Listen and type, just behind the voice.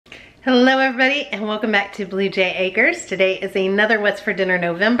Hello everybody and welcome back to Blue Jay Acres. Today is another What's for Dinner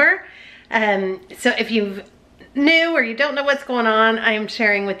November. So if you've new or you don't know what's going on, I am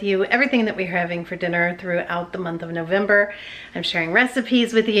sharing with you everything that we're having for dinner throughout the month of November. I'm sharing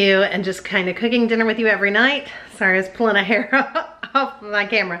recipes with you and just kind of cooking dinner with you every night. Sorry, I was pulling a hair off my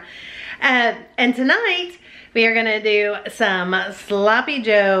camera. And tonight we are gonna do some sloppy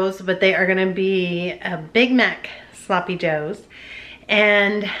joes, but they are gonna be a Big Mac sloppy joes.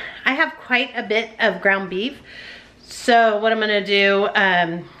 And I have quite a bit of ground beef. So what I'm gonna do,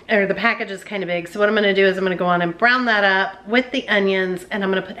 or the package is kind of big. So what I'm gonna do is I'm gonna go on and brown that up with the onions, and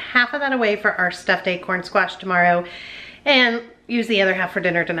I'm gonna put half of that away for our stuffed acorn squash tomorrow and use the other half for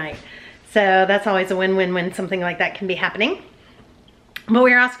dinner tonight. So that's always a win-win when something like that can be happening. But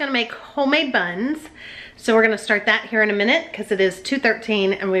we're also gonna make homemade buns. So we're gonna start that here in a minute because it is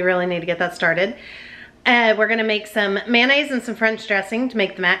 2:13 and we really need to get that started. We're gonna make some mayonnaise and some French dressing to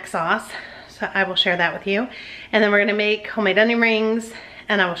make the mac sauce. So I will share that with you. And then we're gonna make homemade onion rings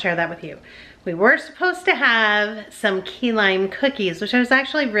and I will share that with you. We were supposed to have some key lime cookies, which I was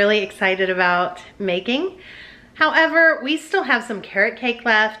actually really excited about making. However, we still have some carrot cake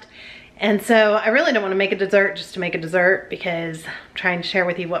left. And so I really don't wanna make a dessert just to make a dessert because I'm trying to share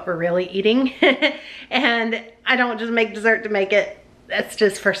with you what we're really eating. And I don't just make dessert to make it. That's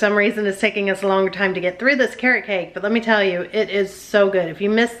just, for some reason, it's taking us a longer time to get through this carrot cake. But let me tell you, it is so good. If you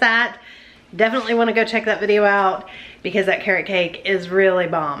missed that, definitely want to go check that video out because that carrot cake is really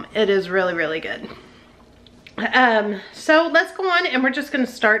bomb. It is really, really good. So let's go on and we're just going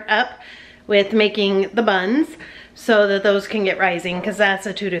to start up with making the buns so that those can get rising because that's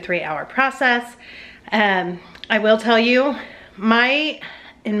a 2 to 3 hour process. I will tell you,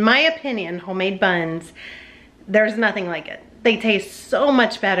 in my opinion, homemade buns, there's nothing like it. They taste so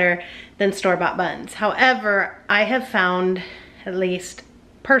much better than store-bought buns. However, I have found, at least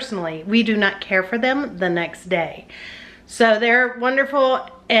personally, we do not care for them the next day. So they're wonderful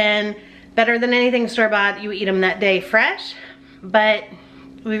and better than anything store-bought. You eat them that day fresh, but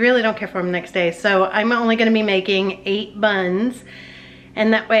we really don't care for them the next day. So I'm only gonna be making 8 buns,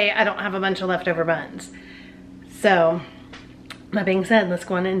 and that way I don't have a bunch of leftover buns. So, that being said, let's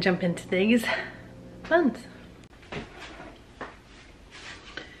go on and jump into these buns.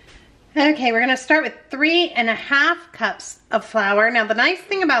 Okay, we're gonna start with 3.5 cups of flour. Now the nice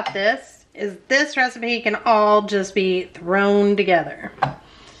thing about this is this recipe can all just be thrown together.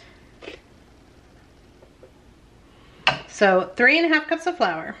 So 3.5 cups of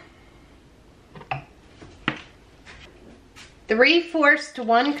flour. 3/4 to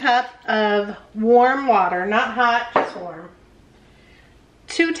 1 cup of warm water, not hot, just warm.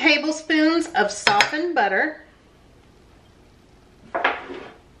 2 tablespoons of softened butter.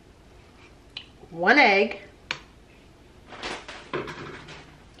 1 egg,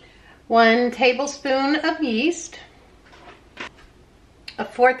 1 tablespoon of yeast,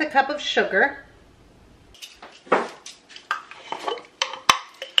 1/4 cup of sugar,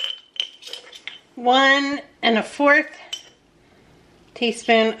 1 1/4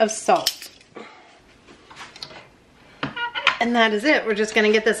 teaspoon of salt. And that is it. We're just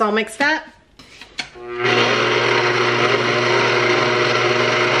gonna get this all mixed up.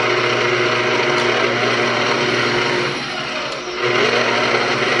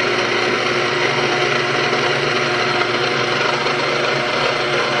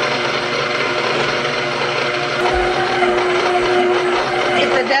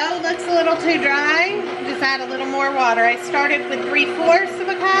 Too dry, just add a little more water. I started with 3/4 of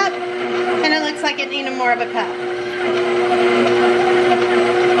a cup and it looks like it needed more of a cup.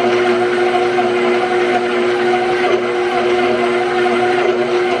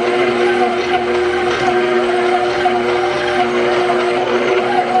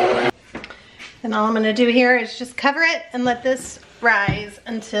 And all I'm going to do here is just cover it and let this rise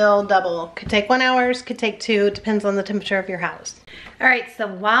until double. Could take 1 hour, could take 2, it depends on the temperature of your house. All right, so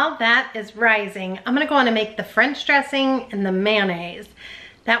while that is rising, I'm gonna go on and make the French dressing and the mayonnaise.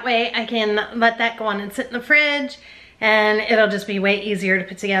 That way I can let that go on and sit in the fridge and it'll just be way easier to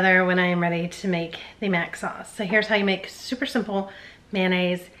put together when I am ready to make the mac sauce. So here's how you make super simple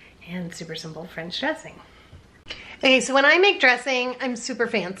mayonnaise and super simple French dressing. Okay, so when I make dressing, I'm super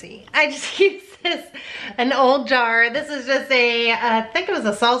fancy. I just use an old jar. This is just I think it was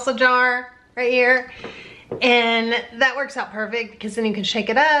a salsa jar right here. And that works out perfect because then you can shake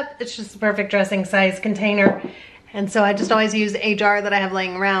it up. It's just the perfect dressing size container. And so I just always use a jar that I have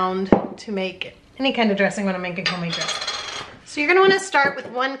laying around to make any kind of dressing when I'm making homemade dressing. So you're gonna wanna start with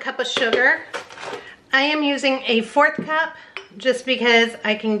 1 cup of sugar. I am using a 1/4 cup just because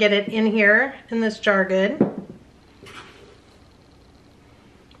I can get it in here in this jar good.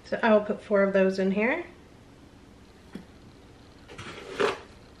 So I will put 4 of those in here.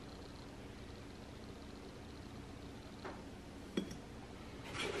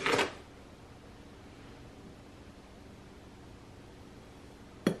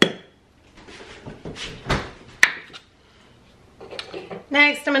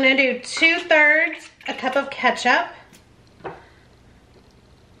 Next, I'm going to do 2/3 a cup of ketchup.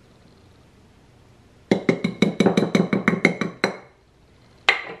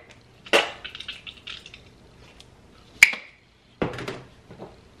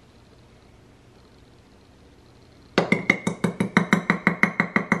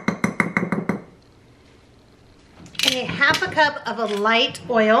 A 1/2 cup of a light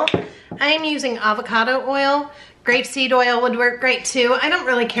oil. I am using avocado oil. Grapeseed oil would work great too. I don't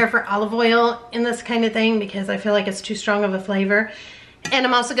really care for olive oil in this kind of thing because I feel like it's too strong of a flavor. And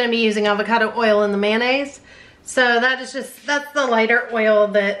I'm also going to be using avocado oil in the mayonnaise. So that's the lighter oil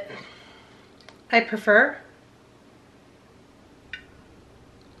that I prefer.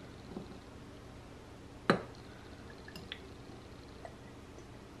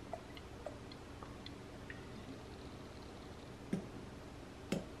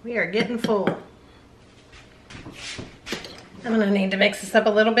 We are getting full. I'm gonna need to mix this up a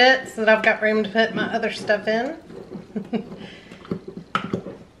little bit so that I've got room to put my other stuff in.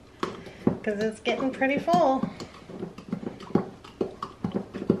 Because it's getting pretty full.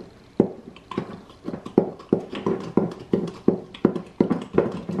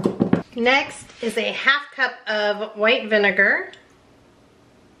 Next is a 1/2 cup of white vinegar.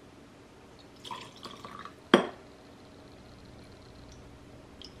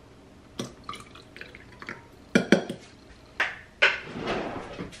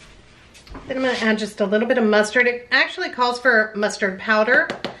 Then I'm going to add just a little bit of mustard. It actually calls for mustard powder,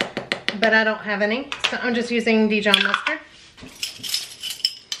 but I don't have any, so I'm just using Dijon mustard.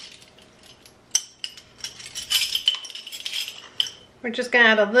 We're just going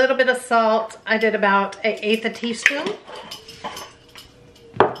to add a little bit of salt. I did about 1/8 a teaspoon.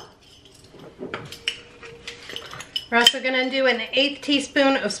 We're also going to do an 1/8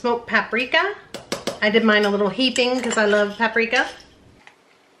 teaspoon of smoked paprika. I did mine a little heaping because I love paprika.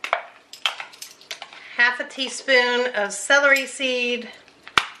 1/2 teaspoon of celery seed,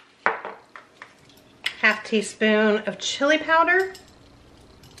 1/2 teaspoon of chili powder,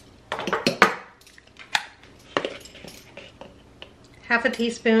 half a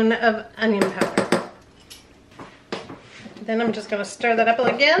teaspoon of onion powder. Then I'm just going to stir that up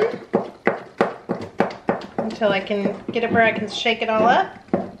again until I can get it where I can shake it all up.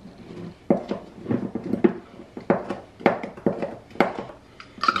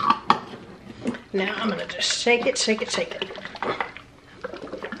 Now I'm gonna just shake it, shake it, shake it.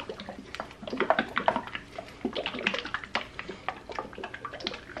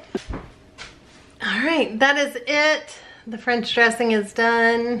 All right, that is it. The French dressing is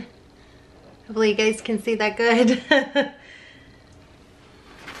done. Hopefully you guys can see that good.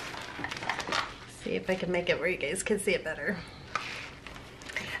 See if I can make it where you guys can see it better.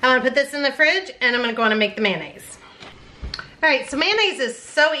 I'm gonna put this in the fridge and I'm gonna go on and make the mayonnaise. All right, so mayonnaise is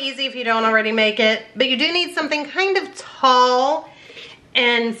so easy if you don't already make it, but you do need something kind of tall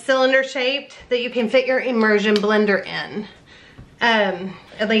and cylinder shaped that you can fit your immersion blender in.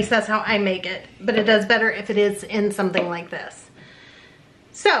 At least that's how I make it, but it does better if it is in something like this.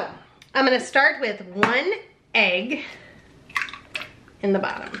 So I'm gonna start with 1 egg in the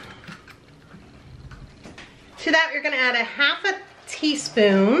bottom. To that, you're gonna add a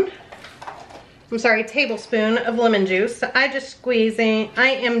 1/2 tablespoon of lemon juice. So I am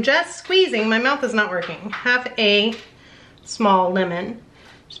just squeezing, my mouth is not working, 1/2 a small lemon.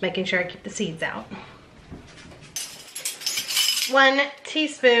 Just making sure I keep the seeds out. 1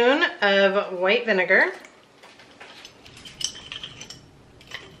 teaspoon of white vinegar.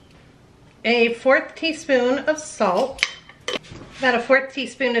 A 1/4 teaspoon of salt. About a 1/4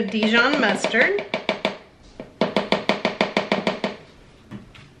 teaspoon of Dijon mustard.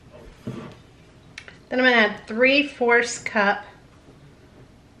 Then I'm gonna add 3/4 cup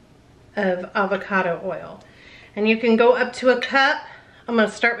of avocado oil. And you can go up to a cup. I'm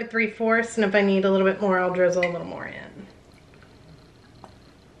gonna start with 3/4, and if I need a little bit more, I'll drizzle a little more in.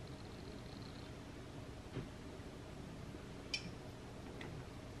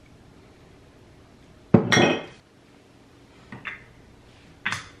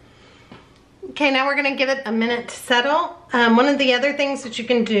 Okay, now we're gonna give it a minute to settle. One of the other things that you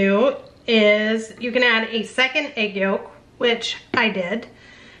can do is you can add a second egg yolk, which I did,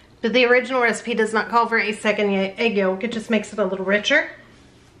 but the original recipe does not call for a second egg yolk. It just makes it a little richer.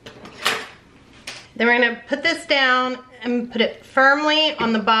 Then we're gonna put this down and put it firmly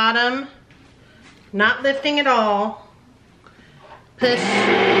on the bottom, not lifting at all. Push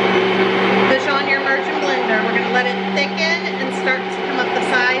on your immersion blender. We're gonna let it thicken and start to come up the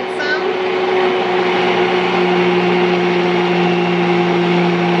side some.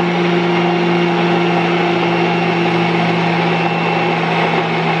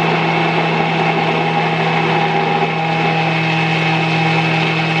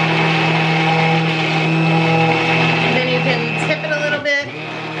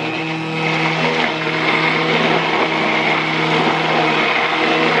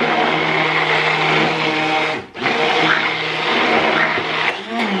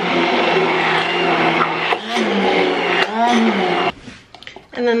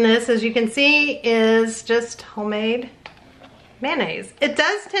 And then this, as you can see, is just homemade mayonnaise. It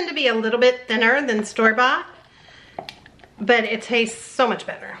does tend to be a little bit thinner than store-bought, but it tastes so much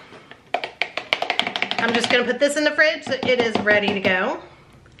better. I'm just gonna put this in the fridge so it is ready to go.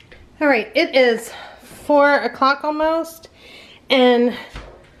 All right, it is 4 o'clock almost, and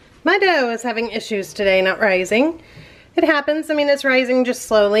my dough is having issues today, not rising. It happens, I mean, it's rising just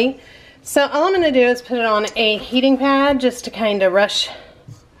slowly. So all I'm gonna do is put it on a heating pad just to kind of rush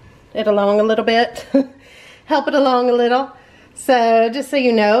it along a little bit, help it along a little. So just so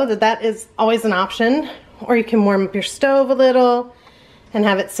you know that that is always an option, or you can warm up your stove a little and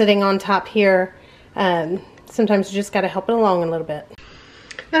have it sitting on top here. Sometimes you just gotta help it along a little bit.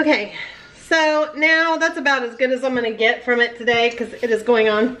 Okay, so now that's about as good as I'm gonna get from it today because it is going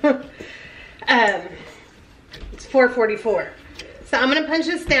on. It's 4:44. So I'm gonna punch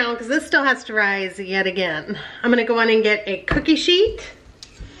this down because this still has to rise yet again. I'm gonna go on and get a cookie sheet.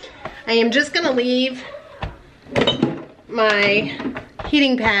 I am just gonna leave my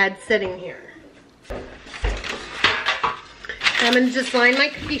heating pad sitting here. I'm gonna just line my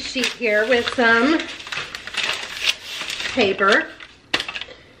cookie sheet here with some paper.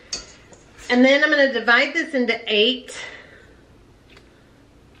 And then I'm gonna divide this into 8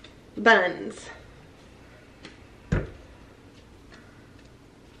 buns.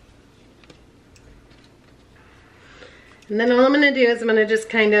 And then all I'm gonna do is I'm gonna just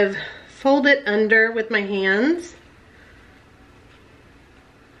kind of fold it under with my hands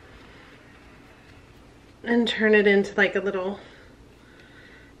and turn it into like a little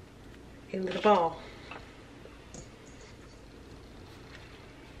ball.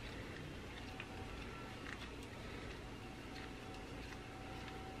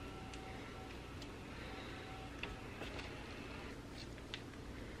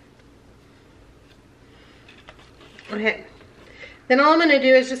 Okay, then all I'm going to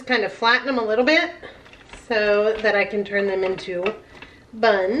do is just kind of flatten them a little bit so that I can turn them into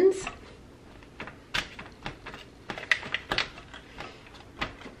buns.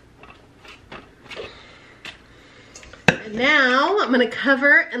 And now I'm going to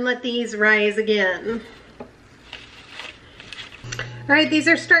cover and let these rise again. Alright, these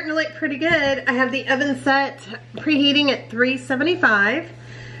are starting to look pretty good. I have the oven set preheating at 375.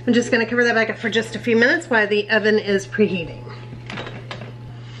 I'm just going to cover that back up for just a few minutes while the oven is preheating.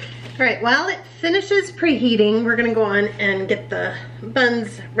 Alright, while it finishes preheating, we're going to go on and get the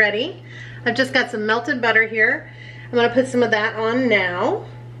buns ready. I've just got some melted butter here. I'm going to put some of that on now.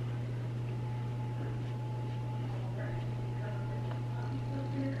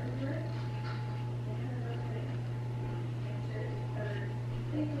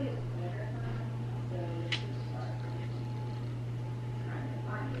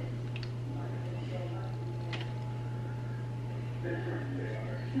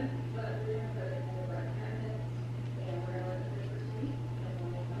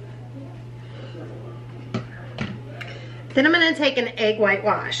 Then I'm going to take an egg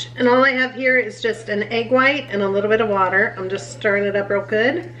whitewash, and all I have here is just an egg white and a little bit of water. I'm just stirring it up real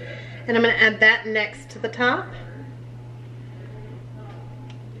good, and I'm going to add that next to the top.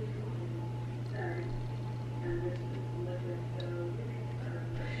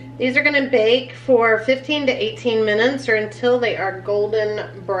 These are going to bake for 15 to 18 minutes or until they are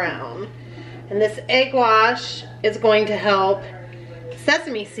golden brown. And this egg wash is going to help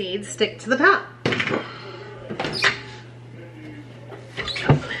sesame seeds stick to the top.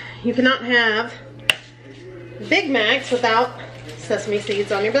 You cannot have Big Macs without sesame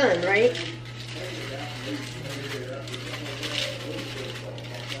seeds on your bun, right?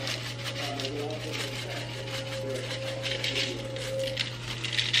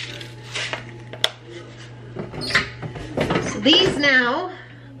 So these now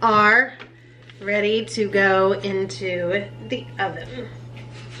are ready to go into the oven.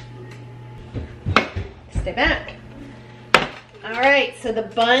 Stay back. All right, so the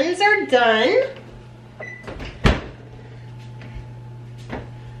buns are done.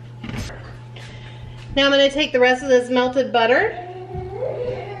 Now I'm going to take the rest of this melted butter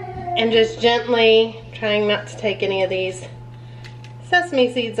and just gently, trying not to take any of these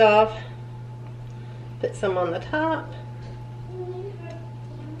sesame seeds off, put some on the top.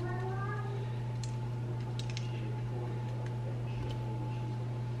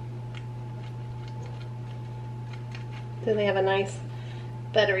 So they have a nice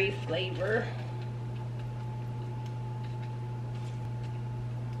buttery flavor.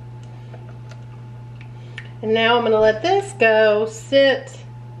 And now I'm going to let this go sit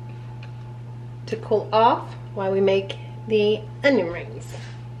to cool off while we make the onion rings.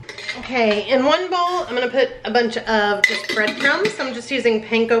 Okay, in one bowl I'm going to put a bunch of just breadcrumbs. I'm just using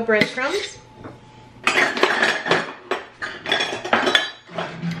panko breadcrumbs.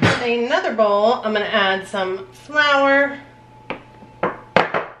 In another bowl I'm going to add some flour,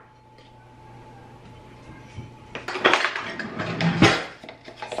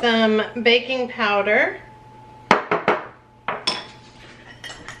 some baking powder,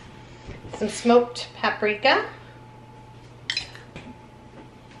 some smoked paprika,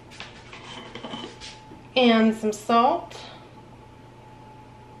 and some salt.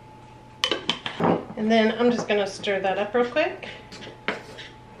 And then I'm just going to stir that up real quick.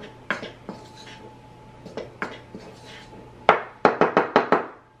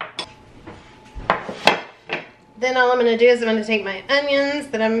 Then all I'm going to do is I'm going to take my onions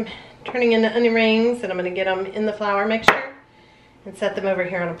that I'm turning into onion rings, and I'm going to get them in the flour mixture and set them over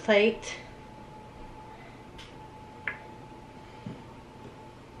here on a plate.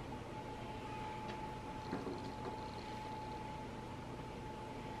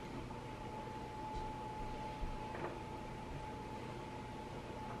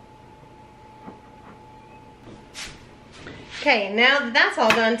 Okay, now that that's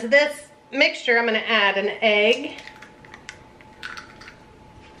all done, to this mixture I'm going to add an egg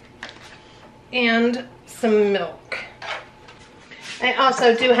and some milk. I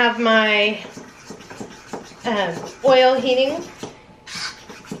also do have my oil heating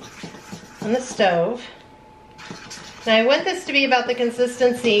on the stove. Now I want this to be about the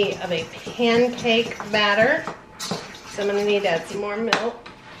consistency of a pancake batter, so I'm going to need to add some more milk.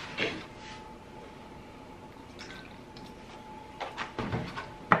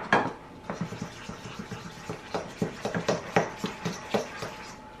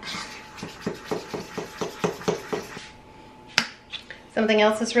 Something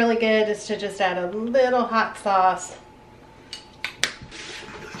else that's really good is to just add a little hot sauce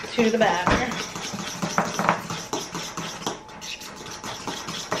to the batter.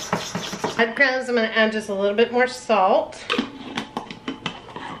 Breadcrumbs, I'm going to add just a little bit more salt.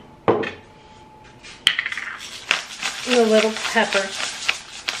 And a little pepper.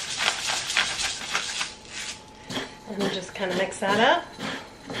 And just kind of mix that up.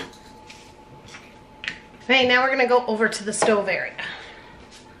 Okay, now we're going to go over to the stove area.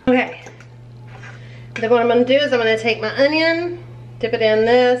 Okay, then what I'm going to do is I'm going to take my onion, dip it in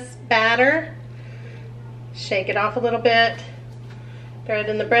this batter, shake it off a little bit, throw it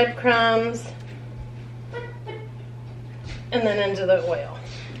in the breadcrumbs, and then into the oil.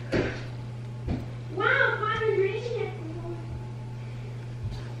 Wow, Father's raising it.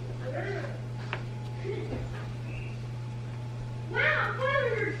 Wow,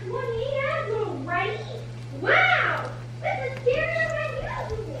 Father, 28 hours old, right? Wow, this is scary.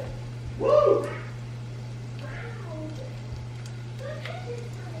 Woo!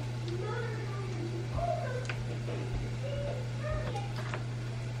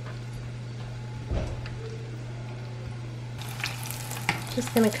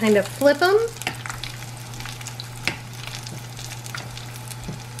 Just going to kind of flip them.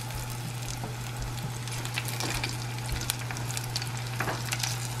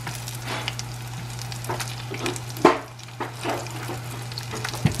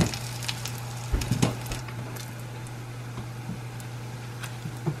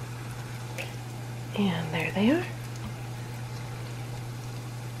 And there they are.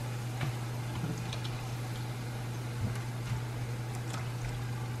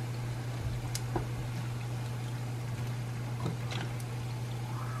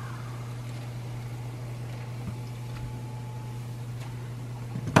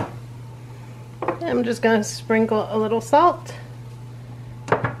 I'm just going to sprinkle a little salt,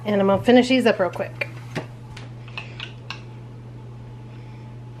 and I'm going to finish these up real quick.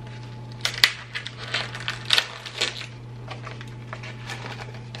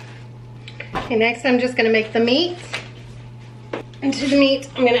 Okay, next I'm just going to make the meat. And to the meat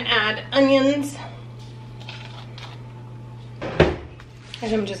I'm going to add onions.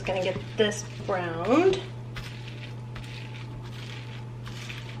 And I'm just going to get this browned.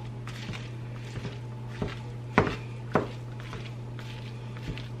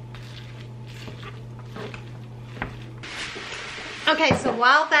 Okay, so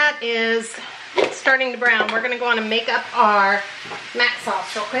while that is starting to brown, we're gonna go on and make up our mac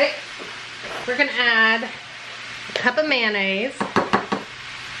sauce real quick. We're gonna add a cup of mayonnaise.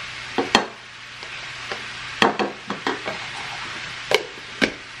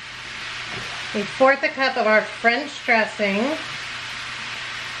 A fourth a cup of our French dressing.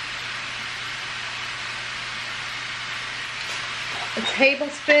 A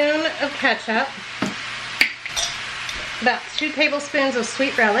tablespoon of ketchup. About 2 tablespoons of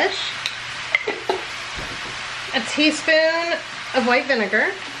sweet relish. A teaspoon of white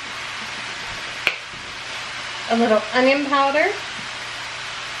vinegar. A little onion powder.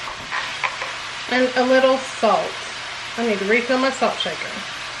 And a little salt. I need to refill my salt shaker.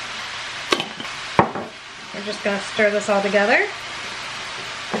 We're just going to stir this all together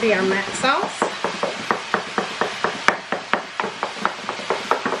to be our mac sauce.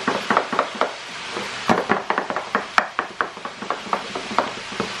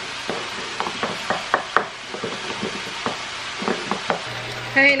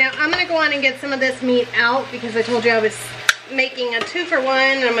 Alright, now I'm going to go on and get some of this meat out because I told you I was making a 2-for-1,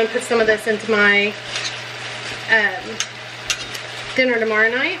 and I'm going to put some of this into my dinner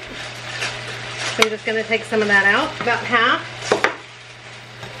tomorrow night. So I'm just going to take some of that out, about half.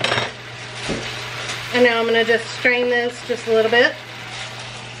 And now I'm going to just strain this just a little bit.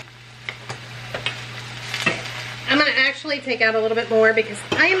 I'm going to actually take out a little bit more because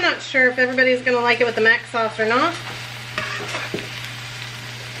I am not sure if everybody's going to like it with the mac sauce or not.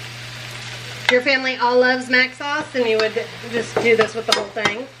 If your family all loves mac sauce, then you would just do this with the whole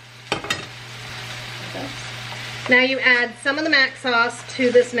thing. Now you add some of the mac sauce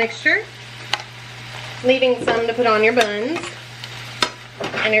to this mixture, leaving some to put on your buns.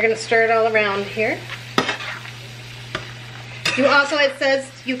 And you're going to stir it all around here. You also, it says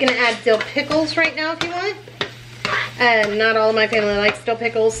you can add dill pickles right now if you want. Not all of my family likes dill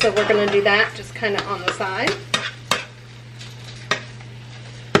pickles, so we're going to do that just kind of on the side.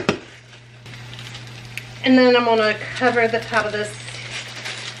 And then I'm going to cover the top of this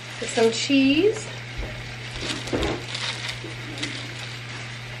with some cheese.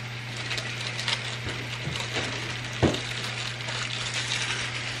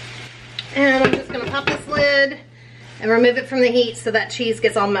 And I'm just going to pop this lid and remove it from the heat so that cheese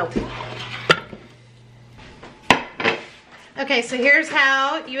gets all melted. Okay, so here's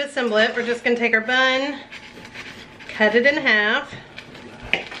how you assemble it. We're just going to take our bun, cut it in half.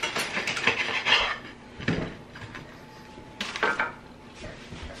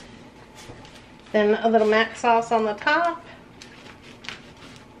 Then a little mac sauce on the top.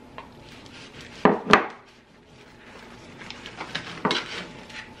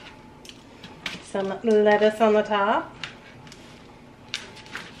 Some lettuce on the top.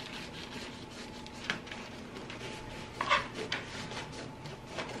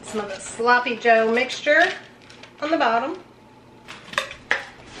 Some of the sloppy Joe mixture on the bottom.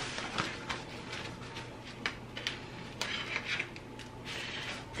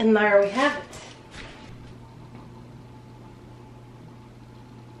 And there we have it.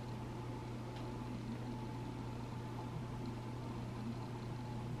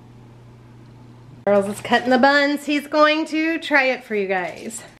 Charles is cutting the buns. He's going to try it for you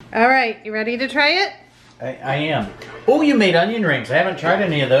guys. All right, you ready to try it? I am. Oh, you made onion rings. I haven't tried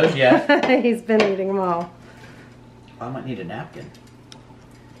any of those yet. He's been eating them all. I might need a napkin.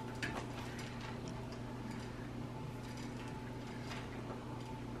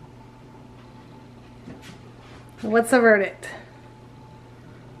 What's the verdict?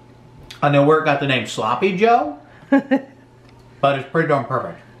 I know where it got the name Sloppy Joe, but it's pretty darn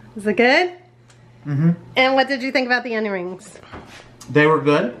perfect. Is it good? Mm-hmm. And what did you think about the onion rings? They were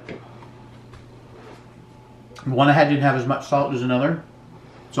good. One I had didn't have as much salt as another,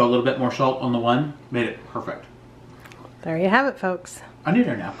 so a little bit more salt on the one made it perfect. There you have it, folks. I need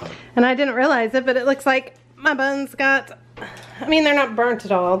a napkin. And I didn't realize it, but it looks like my buns got, I mean, they're not burnt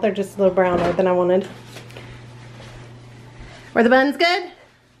at all. They're just a little browner than I wanted. Were the buns good?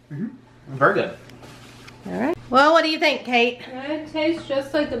 Mm-hmm. Very good. All right. Well, what do you think, Kate? It tastes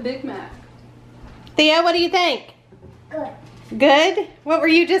just like a Big Mac. Thea, what do you think? Good. Good? What were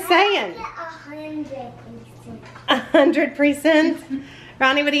you just saying? 100%. 100%?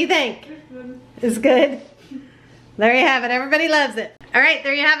 Ronnie, what do you think? It's good? There you have it. Everybody loves it. All right,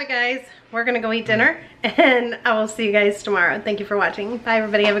 there you have it, guys. We're going to go eat dinner, and I will see you guys tomorrow. Thank you for watching. Bye,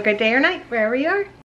 everybody. Have a great day or night, wherever you are.